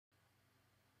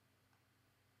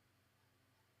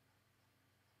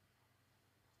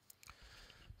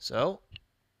So,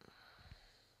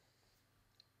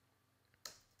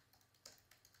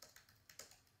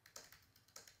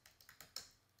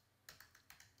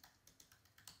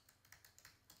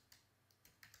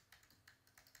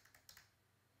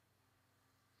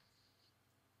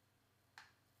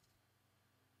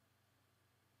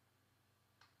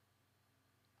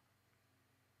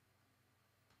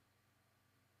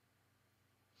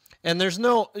 and there's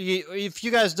no, if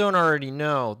you guys don't already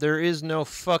know, there is no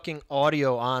fucking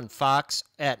audio on Fox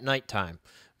at nighttime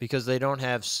because they don't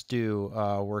have Stu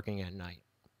working at night.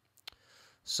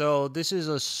 So this is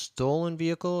a stolen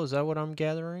vehicle. Is that what I'm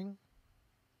gathering?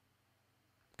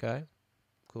 Okay.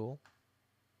 Cool.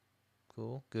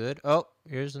 Cool. Good. Oh,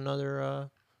 here's another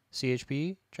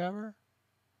CHP driver.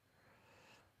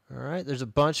 All right. There's a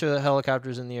bunch of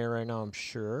helicopters in the air right now, I'm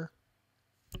sure.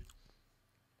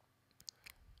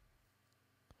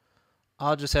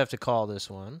 I'll just have to call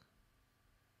this one.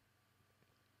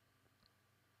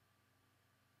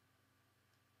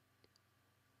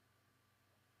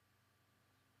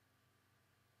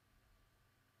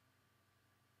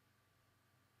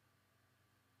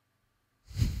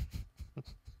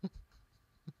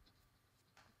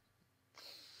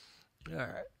 All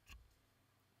right.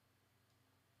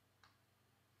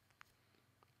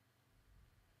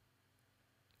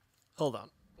 Hold on.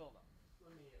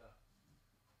 Let me.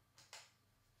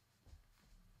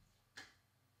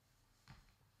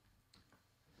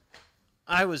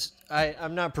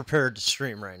 I'm not prepared to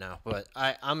stream right now, but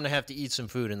I'm gonna have to eat some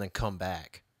food and then come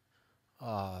back.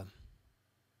 Uh,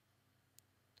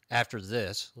 After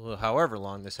this, however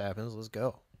long this happens, let's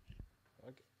go.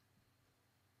 Okay.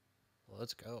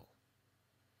 Let's go.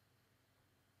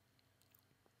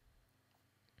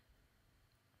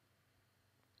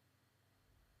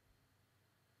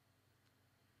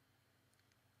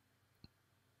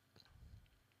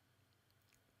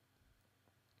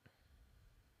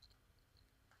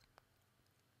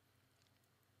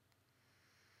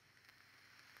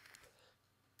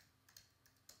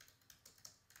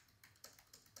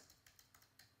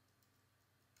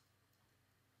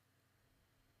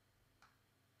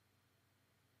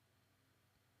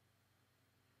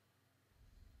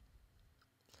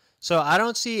 So I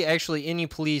don't see actually any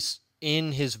police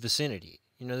in his vicinity.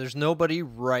 You know, there's nobody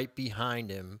right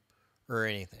behind him or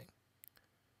anything.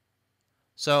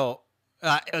 So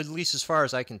at least as far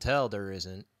as I can tell, there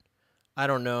isn't. I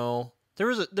don't know. There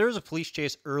was a police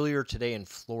chase earlier today in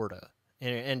Florida, and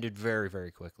it ended very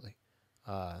very quickly.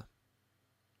 Uh,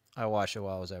 I watched it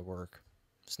while I was at work.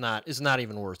 It's not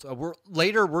even worth.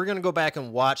 Later we're gonna go back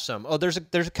and watch some. Oh, there's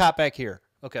a cop back here.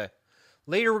 Okay.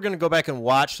 Later we're gonna go back and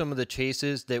watch some of the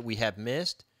chases that we have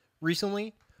missed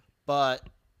recently, but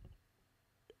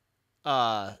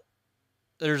uh,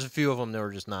 there's a few of them that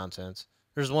were just nonsense.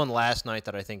 There's one last night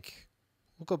that I think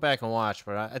we'll go back and watch,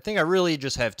 but I think I really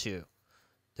just have two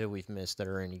that we've missed that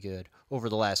are any good over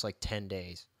the last like 10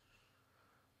 days.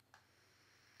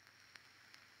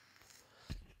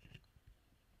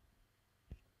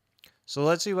 So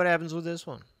let's see what happens with this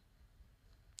one.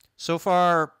 So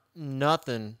far,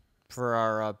 nothing for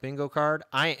our bingo card.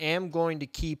 I am going to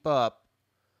keep up.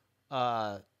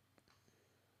 I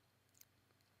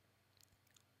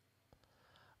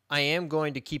am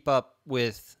going to keep up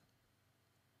with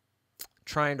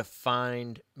trying to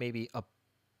find maybe a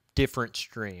different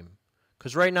stream.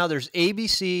 Because right now there's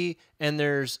ABC and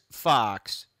there's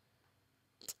Fox.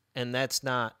 And that's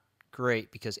not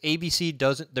great because ABC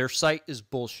doesn't, their site is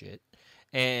bullshit.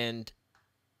 And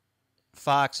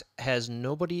Fox has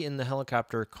nobody in the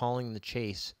helicopter calling the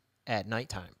chase at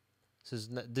nighttime.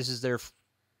 This is their,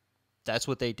 that's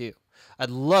what they do. I'd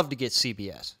love to get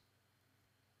CBS.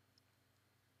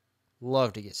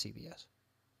 Love to get CBS.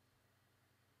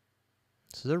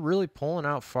 So they're really pulling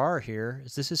out far here.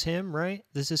 This is him, right?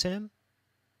 This is him?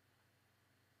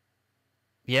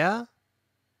 Yeah?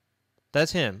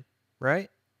 That's him, right?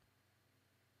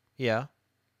 Yeah.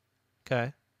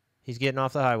 Okay. He's getting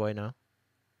off the highway now.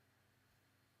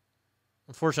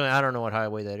 Unfortunately, I don't know what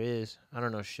highway that is. I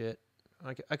don't know shit.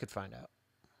 I could find out.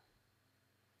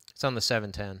 It's on the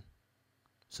 710.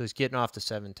 So he's getting off the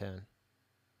 710.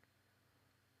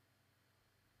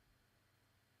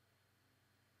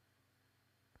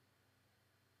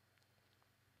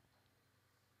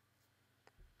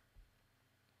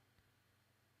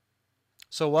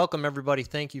 So welcome, everybody.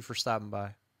 Thank you for stopping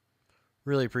by.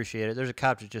 Really appreciate it. There's a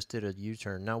cop that just did a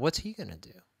U-turn. Now, what's he going to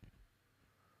do?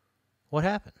 What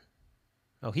happened?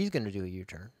 Oh, he's going to do a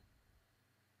U-turn.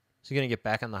 Is he going to get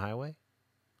back on the highway?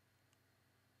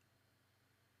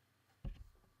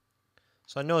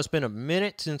 So I know it's been a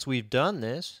minute since we've done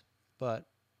this, but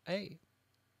hey,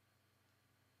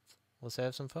 Let's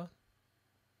have some fun.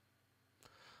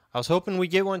 I was hoping we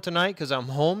get one tonight because I'm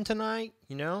home tonight,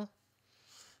 you know?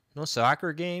 No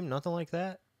soccer game, nothing like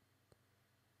that.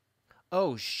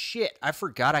 Oh, shit. I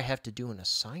forgot I have to do an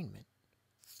assignment.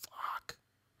 Fuck.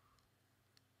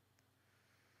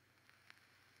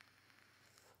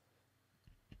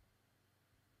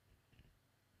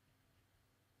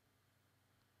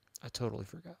 I totally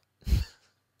forgot.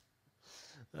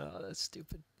 Oh, that's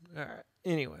stupid. All right.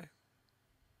 Anyway.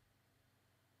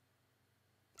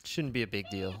 Shouldn't be a big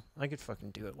deal. I could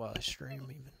fucking do it while I stream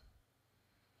even.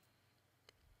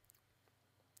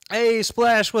 Hey,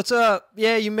 Splash, what's up?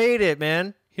 Yeah, you made it,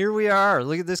 man. Here we are.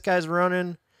 Look at this guy's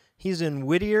running. He's in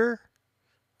Whittier,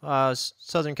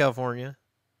 Southern California.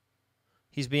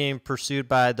 He's being pursued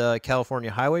by the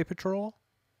California Highway Patrol.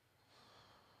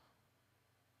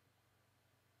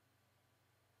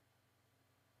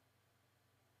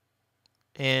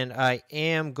 And I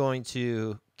am going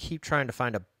to keep trying to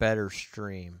find a better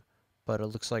stream. But it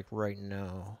looks like right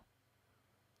now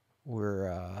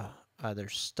we're either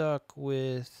stuck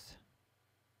with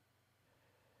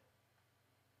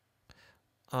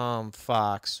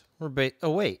Fox.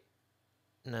 Oh, wait.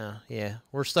 No, yeah.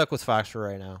 We're stuck with Fox for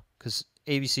right now. Because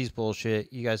ABC's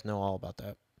bullshit. You guys know all about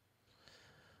that.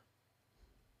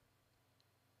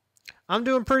 I'm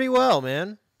doing pretty well,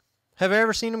 man. Have I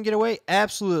ever seen him get away?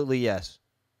 Absolutely, yes.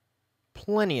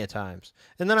 Plenty of times.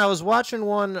 And then I was watching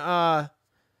one,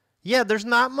 yeah, there's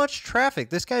not much traffic.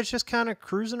 This guy's just kind of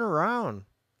cruising around.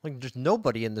 Like, there's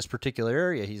nobody in this particular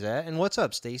area he's at. And what's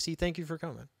up, Stacy? Thank you for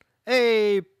coming.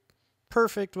 Hey,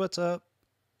 perfect. What's up?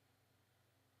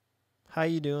 How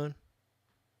you doing?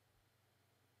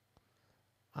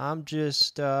 I'm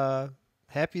just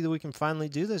happy that we can finally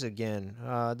do this again.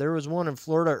 There was one in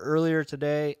Florida earlier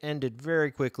today, ended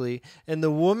very quickly. And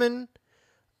the woman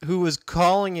who was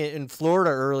calling it in Florida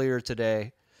earlier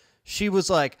today, she was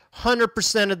like,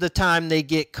 100% of the time they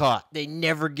get caught. They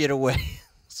never get away.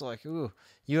 It's like, ooh,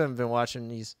 you haven't been watching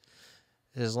these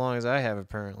as long as I have,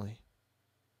 apparently.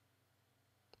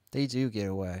 They do get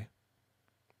away.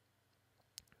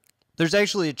 There's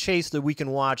actually a chase that we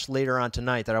can watch later on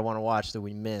tonight that I want to watch that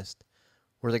we missed,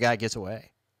 where the guy gets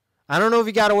away. I don't know if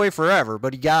he got away forever,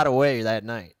 but he got away that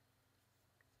night.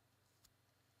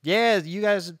 Yeah, you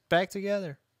guys are back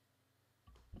together.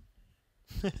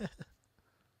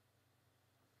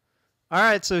 All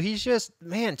right, so he's just,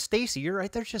 man, Stacy, you're right.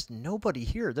 There's just nobody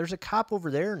here. There's a cop over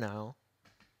there now.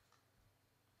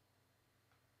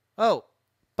 Oh,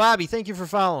 Bobby, thank you for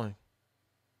following.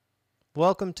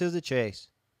 Welcome to the chase.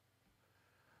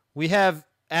 We have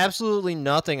absolutely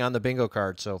nothing on the bingo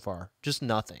card so far. Just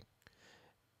nothing.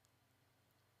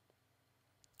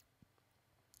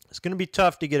 It's going to be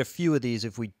tough to get a few of these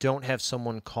if we don't have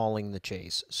someone calling the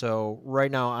chase. So right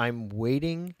now I'm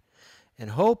waiting and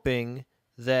hoping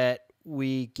that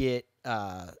we get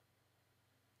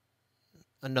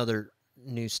another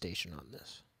news station on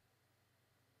this.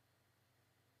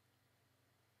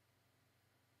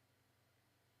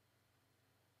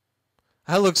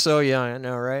 I look so young, I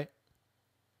know, right?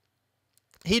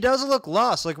 He does look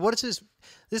lost. Like, what is his...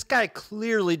 This guy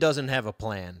clearly doesn't have a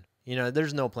plan. You know,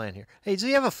 there's no plan here. Hey, does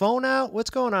he have a phone out? What's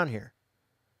going on here?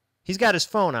 He's got his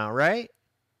phone out, right?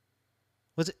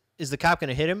 Is the cop going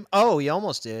to hit him? Oh, he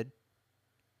almost did.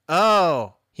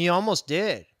 Oh, he almost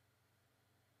did.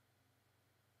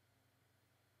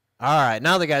 All right,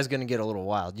 now the guy's going to get a little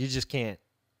wild. You just can't...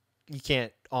 You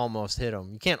can't almost hit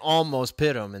him. You can't almost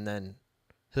pit him, and then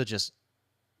he'll just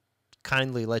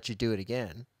kindly let you do it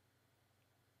again.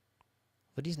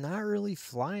 But he's not really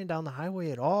flying down the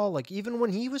highway at all. Like, even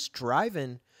when he was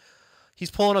driving, he's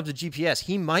pulling up the GPS.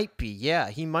 He might be. Yeah,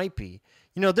 he might be.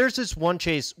 You know, there's this one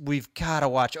chase we've got to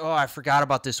watch. Oh, I forgot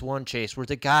about this one chase where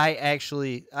the guy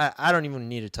actually... I don't even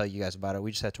need to tell you guys about it.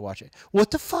 We just have to watch it.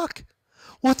 What the fuck?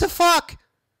 What the fuck?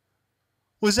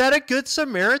 Was that a Good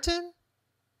Samaritan?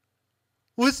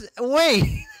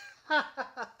 Wait.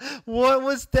 What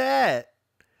was that?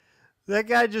 That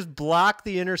guy just blocked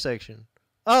the intersection.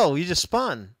 Oh, he just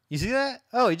spun. You see that?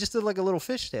 Oh, he just did like a little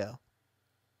fishtail.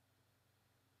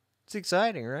 It's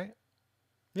exciting, right?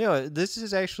 You know, this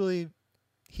is actually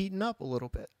heating up a little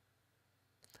bit.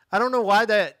 I don't know why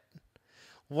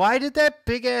did that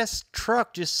big ass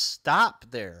truck just stop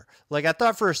there? Like, I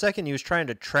thought for a second he was trying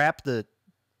to trap the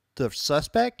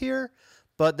suspect here,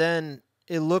 but then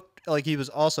it looked like he was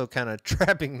also kind of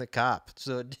trapping the cop,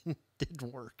 so it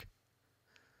didn't work.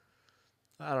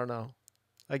 I don't know.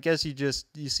 I guess you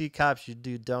see cops, you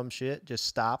do dumb shit, just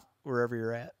stop wherever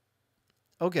you're at.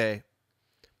 Okay.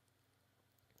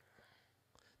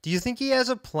 Do you think he has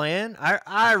a plan?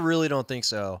 I really don't think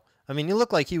so. I mean, he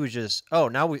looked like he was just, oh,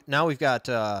 now we've got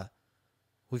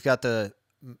We've got the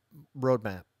road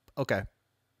map. Okay.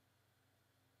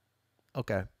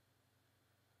 Okay.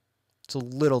 It's a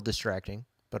little distracting,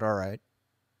 but all right.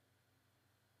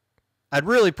 I'd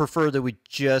really prefer that we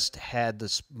just had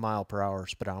this mile per hour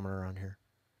speedometer on here.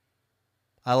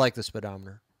 I like the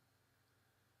speedometer.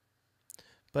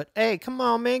 But hey, come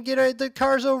on, man. Get the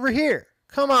cars over here.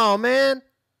 Come on, man.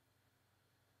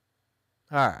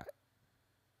 All right.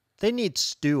 They need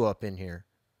Stu up in here.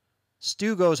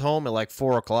 Stu goes home at like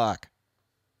 4 o'clock.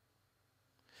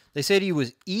 They said he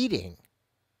was eating.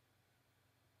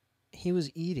 He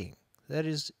was eating. That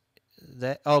is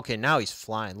that. Okay, now he's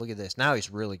flying. Look at this. Now he's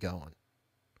really going.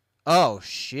 Oh,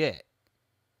 shit.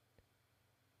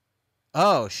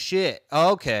 Oh, shit.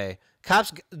 Okay.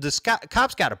 Cops got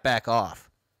to back off.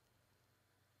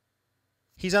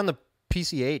 He's on the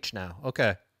PCH now.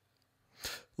 Okay.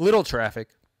 Little traffic.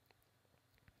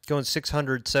 Going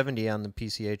 670 on the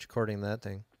PCH according to that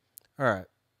thing. All right.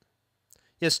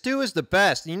 Yeah, Stu is the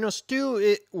best. You know,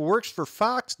 Stu works for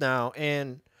Fox now,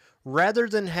 and rather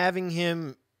than having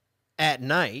him at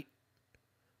night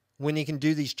when he can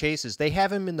do these chases, they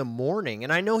have him in the morning.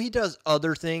 And I know he does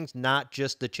other things, not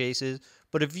just the chases,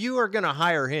 but if you are going to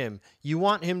hire him, you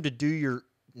want him to do your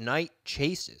night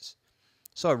chases.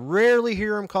 So I rarely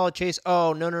hear him call a chase.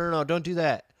 Oh, no, don't do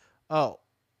that. Oh,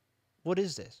 what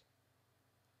is this?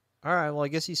 All right, well, I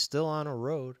guess he's still on a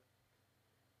road.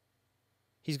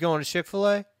 He's going to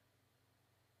Chick-fil-A?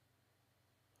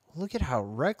 Look at how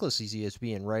reckless he is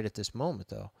being right at this moment,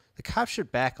 though. The cops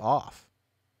should back off.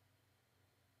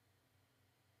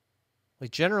 Like,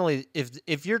 generally,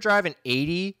 if you're driving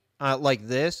 80 like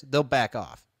this, they'll back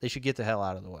off. They should get the hell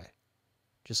out of the way.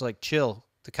 Just, like, chill.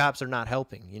 The cops are not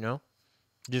helping, you know?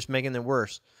 Just making it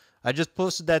worse. I just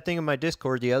posted that thing in my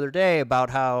Discord the other day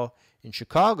about how in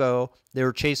Chicago, they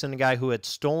were chasing a guy who had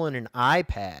stolen an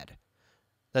iPad.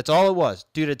 That's all it was.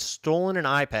 Dude had stolen an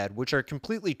iPad, which are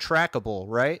completely trackable,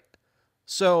 right?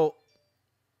 So,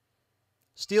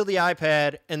 steal the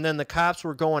iPad, and then the cops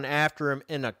were going after him,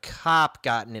 and a cop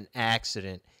got in an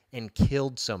accident and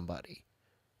killed somebody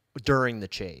during the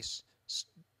chase.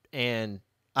 And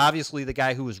obviously, the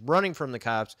guy who was running from the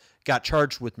cops got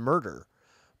charged with murder.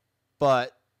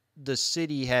 But the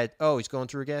city had... Oh, he's going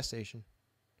through a gas station.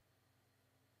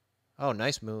 Oh,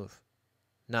 nice move.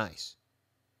 Nice.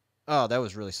 Oh, that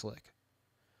was really slick.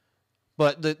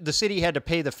 But the city had to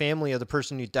pay the family of the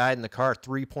person who died in the car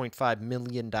 $3.5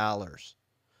 million.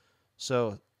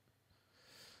 So,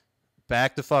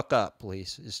 back the fuck up,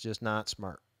 police. It's just not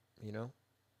smart, you know?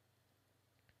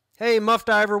 Hey, Muff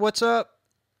Diver, what's up?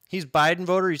 He's Biden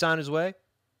voter. He's on his way.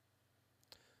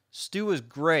 Stu is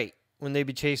great when they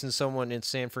be chasing someone in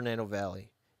San Fernando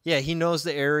Valley. Yeah, he knows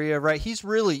the area, right? He's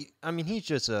really, I mean, he's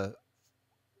the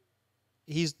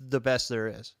best there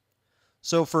is.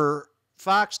 So for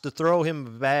Fox to throw him a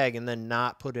bag and then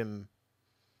not put him,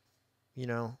 you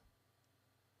know,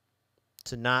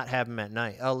 to not have him at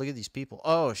night. Oh, look at these people.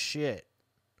 Oh, shit.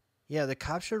 Yeah, the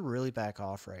cops should really back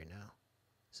off right now.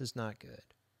 This is not good.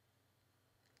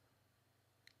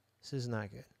 This is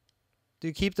not good.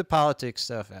 Dude, keep the politics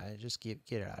stuff out. Just get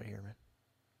it out of here, man.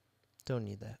 Don't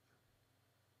need that.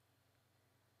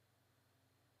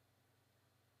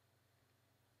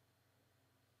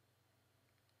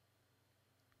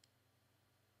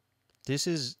 This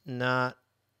is not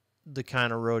the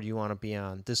kind of road you want to be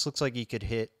on. This looks like you could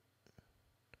hit.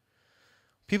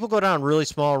 People go down really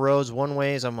small roads one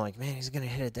ways. I'm like, man, he's going to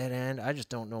hit a dead end. I just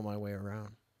don't know my way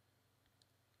around.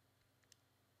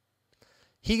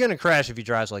 He's going to crash if he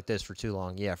drives like this for too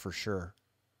long. Yeah, for sure.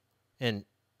 And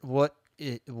what?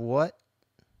 Get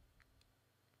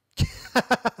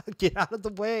out of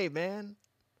the way, man.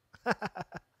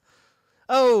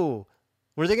 Oh,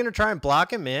 were they going to try and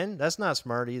block him in? That's not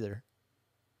smart either.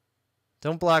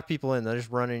 Don't block people in. They'll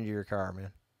just run into your car, man.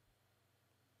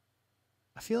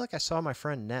 I feel like I saw my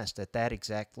friend Nest at that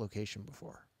exact location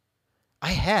before. I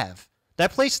have.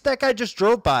 That place that guy just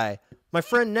drove by. My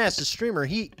friend Nest, a streamer,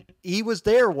 he was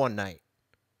there one night.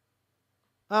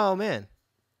 Oh, man.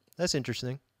 That's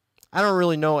interesting. I don't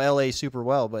really know LA super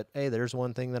well, but hey, there's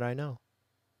one thing that I know.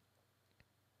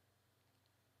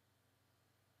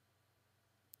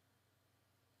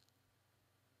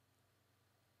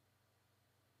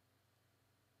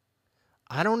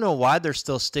 I don't know why they're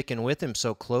still sticking with him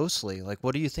so closely. Like,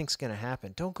 what do you think's going to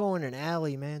happen? Don't go in an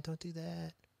alley, man. Don't do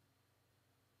that.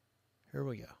 Here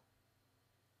we go.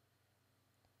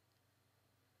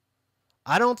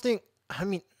 I don't think... I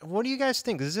mean, what do you guys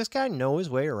think? Does this guy know his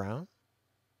way around?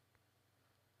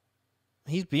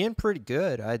 He's being pretty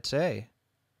good, I'd say.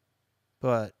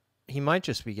 But he might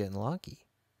just be getting lucky.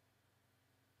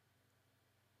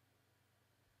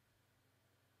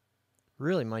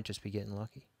 Really might just be getting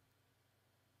lucky.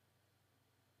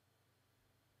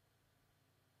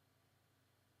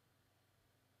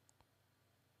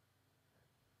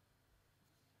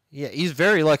 Yeah, he's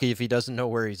very lucky if he doesn't know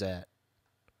where he's at.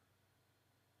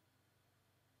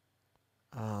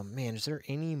 Man, is there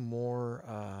any more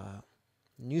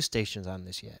news stations on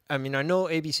this yet? I mean, I know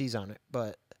ABC's on it,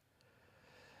 but...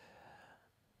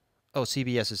 Oh,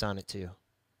 CBS is on it too.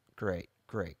 Great,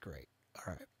 great, great.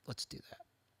 All right, let's do that.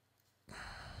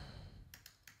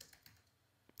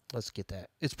 Let's get that.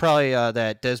 It's probably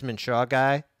that Desmond Shaw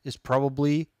guy is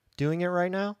probably doing it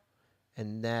right now,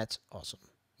 and that's awesome.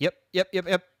 Yep.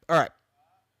 All right,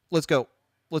 let's go.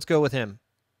 Let's go with him.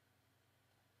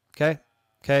 Okay.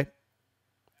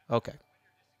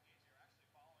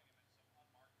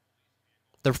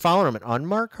 They're following him in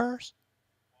unmarked cars?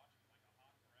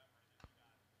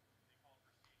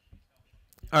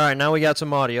 All right, now we got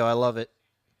some audio. I love it.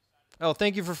 Oh,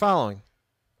 thank you for following.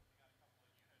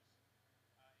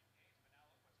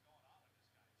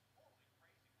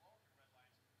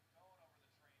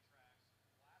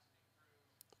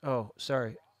 Oh,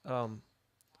 sorry.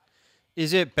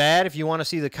 Is it bad if you want to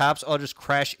see the cops all just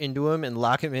crash into him and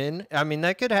lock him in? I mean,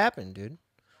 that could happen, dude.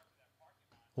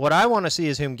 What I want to see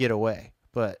is him get away,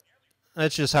 but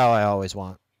that's just how I always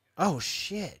want. Oh,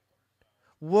 shit.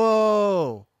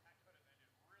 Whoa.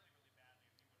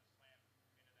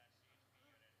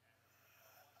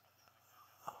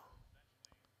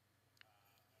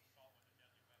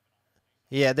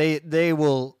 Yeah, they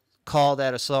will call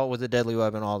that assault with a deadly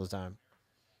weapon all the time.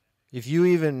 If you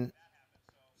even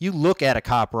you look at a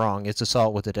cop wrong, it's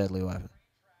assault with a deadly weapon.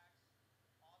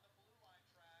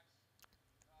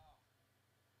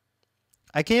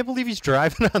 I can't believe he's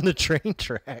driving on the train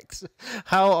tracks.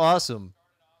 How awesome.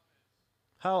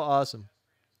 How awesome.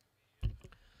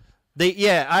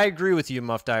 Yeah, I agree with you,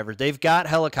 Muff Diver. They've got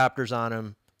helicopters on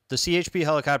him. The CHP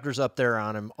helicopter's up there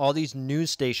on him. All these news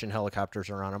station helicopters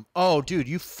are on him. Oh, dude,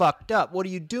 you fucked up. What are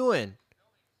you doing?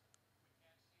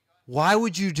 Why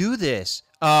would you do this?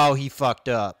 Oh, he fucked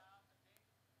up.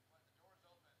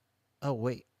 Oh,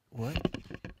 wait. What?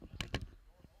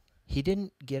 He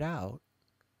didn't get out.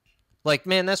 Like,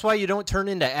 man, that's why you don't turn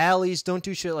into alleys. Don't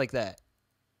do shit like that.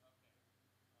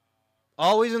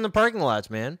 Always in the parking lots,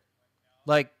 man.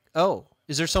 Like, oh,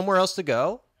 is there somewhere else to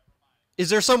go? Is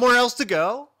there somewhere else to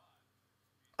go?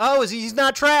 Oh, he's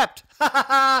not trapped.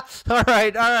 All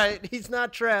right. He's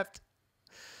not trapped.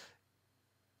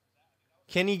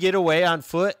 Can he get away on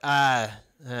foot?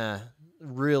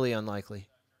 Really unlikely.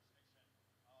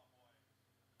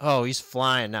 Oh, he's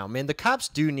flying now. Man, the cops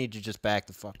do need to just back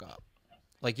the fuck up.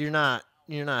 Like, you're not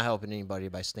helping anybody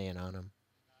by staying on him.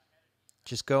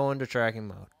 Just go into tracking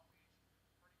mode.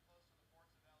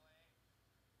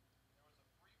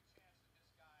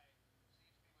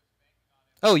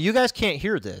 Oh, you guys can't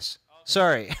hear this.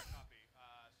 Sorry. CBS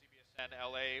and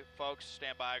LA folks,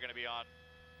 stand by. Going to be on.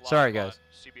 Sorry, guys.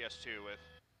 CBS 2 with.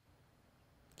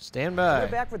 Stand by. We're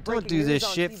back with Don't do this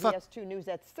shit. CBS 2 News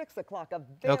at 6 o'clock.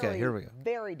 Okay, here we go.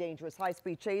 Very dangerous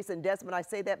high-speed chase. And Desmond, I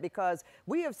say that because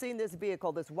we have seen this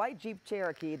vehicle, this white Jeep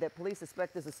Cherokee that police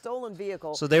suspect is a stolen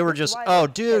vehicle. So they were just, oh,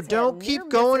 dude, don't keep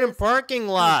going in parking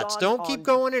lots. Don't keep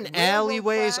going in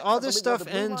alleyways. All this stuff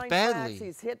ends badly.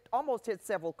 He's almost hit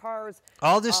several cars.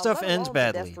 All this stuff ends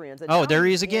badly. Oh, there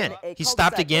he is again. He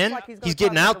stopped again. He's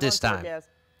getting out this time.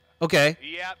 Okay.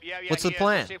 Yeah. What's the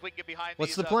plan?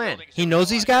 What's the plan? He So knows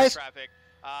these guys?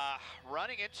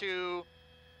 Running into.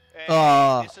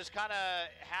 This is kind of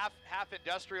half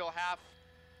industrial, half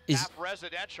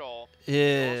residential.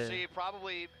 Yeah. We'll see.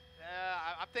 Probably.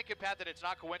 I'm thinking, Pat, that it's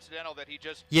not coincidental that he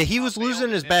just. Yeah, he was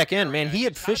losing his back end, man. He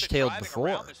had fishtailed before.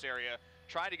 Around this area,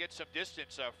 trying to get some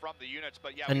distance from the units,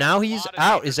 but yeah. And now he's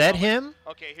out. Is that him?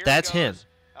 Okay, here That's him.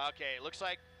 Okay, looks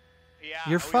like. Yeah.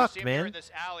 You're fucked, man. In this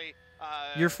alley.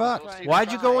 You're fucked.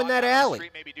 Why'd you go in that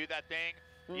alley? Maybe do that thing.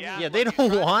 Yeah, they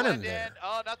don't want him there.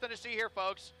 Oh, nothing to see here,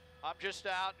 folks. I'm just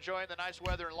out enjoying the nice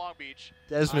weather in Long Beach.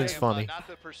 Desmond's funny. Not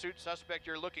the pursuit suspect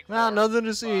you're looking for. Well, nothing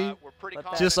to see. We're pretty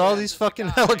just all these fucking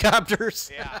helicopters.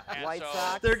 Yeah, White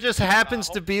Sox. There just happens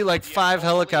to be like 5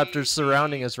 helicopters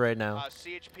surrounding us right now.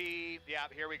 CHP, yeah,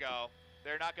 here we go.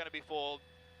 They're not going to be fooled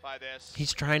by this.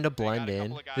 He's trying to blend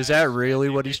in. Is that really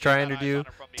what he's trying to do?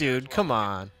 Dude, come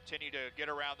on.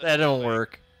 That don't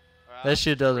work. That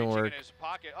shit doesn't work.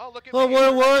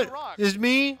 Oh, what? Is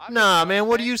me? Nah, man,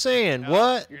 what are you saying?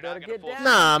 What?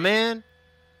 Nah, man.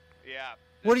 Yeah.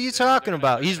 What are you talking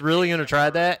about? He's really going to try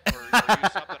that?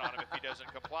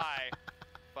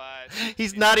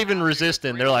 He's not even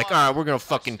resisting. They're like, all right, we're going to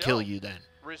fucking kill you then.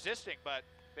 Resisting, but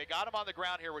They got him on the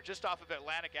ground here. We're just off of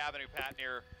Atlantic Avenue, Pat,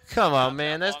 near. Come on,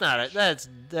 man. That's not it. That's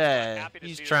that. Happy to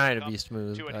He's see trying this to be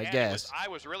come smooth, to an I end. guess. I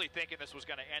was really thinking this was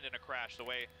going to end in a crash. The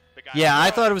way the guy. Yeah,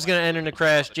 I thought it was going to end in a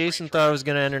crash. Jason thought it was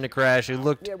going to end in a crash. It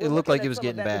looked like it was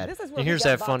getting bad. And here's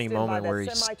that funny moment where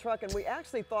he's semi-truck, and we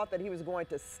actually thought that he was going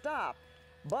to stop,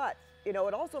 but you know,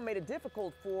 it also made it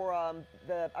difficult for I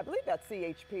believe that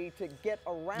CHP to get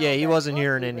around. Yeah, he wasn't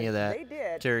hearing even. any of that. They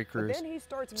did. Terry But Crews. then he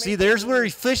starts See, making there's where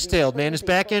he these fishtailed, man. His crazy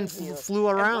back end turns here. flew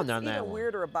And around what's on that even one.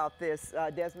 weirder about this,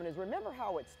 Desmond, is remember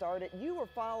how it started? You were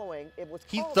following. It was.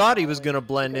 He called thought he was following gonna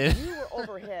blend because in. You were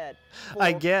overhead.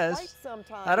 I for guess. quite some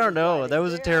time. I don't He was know. riding That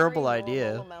was a very terrible normal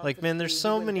idea. amounts Like, of man, there's speed. so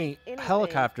He wouldn't many think anything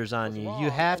helicopters on was you. wrong. You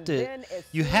have And to then as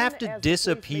you soon have as to the police made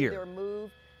disappear. their move,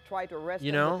 tried to arrest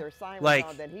You him with know? their sirens Like,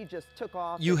 on, then he just took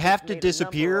off You and have just to made a number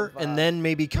disappear of, and then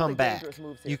maybe come really back. dangerous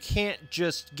moves You here. can't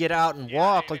just get out and Yeah,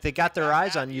 walk and like if they got their that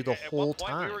eyes on happened, you the at whole one point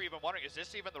time. We were even wondering, is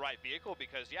this even the right vehicle?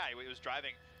 Because yeah, he was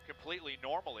driving completely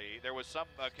normally. There was some.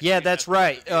 Yeah, confusion that's as to what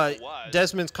right. the vehicle was.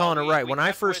 Desmond's calling it We right. When I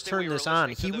kept first with it. We turned were this on,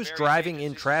 listening to he the was various driving in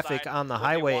agencies traffic decide on the what they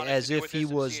highway wanted to as do if with he this,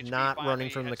 and was CHP not finally running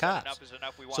from had the said cops. enough is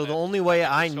enough. We So the wanna only way get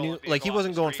this I stolen knew, like, he vehicle off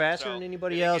wasn't the going street. faster So than they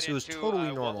anybody did else. get It was into, totally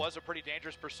what normal. was a pretty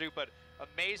dangerous pursuit, but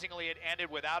amazingly it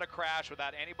ended without a crash,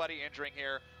 without anybody injuring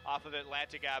here off of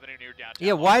Atlantic Avenue near downtown.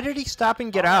 Yeah, why did he stop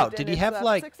and get All right, out? then Did he it's, have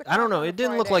like 6 I don't o'clock know. on a It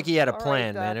didn't look Friday. like he had a All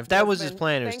plan, right, man. If that was his Desmond,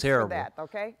 plan, it was thanks terrible. For that,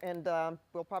 okay, and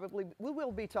we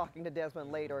will be talking to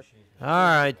Desmond later. All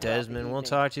right, throughout the Desmond. We'll evening.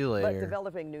 talk to you But later.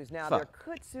 developing news now, Fuck.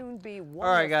 there could soon be one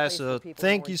All right, less guys. place So for people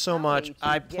thank in you so Orange much. County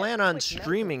I to get plan on quick medical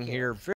streaming care. here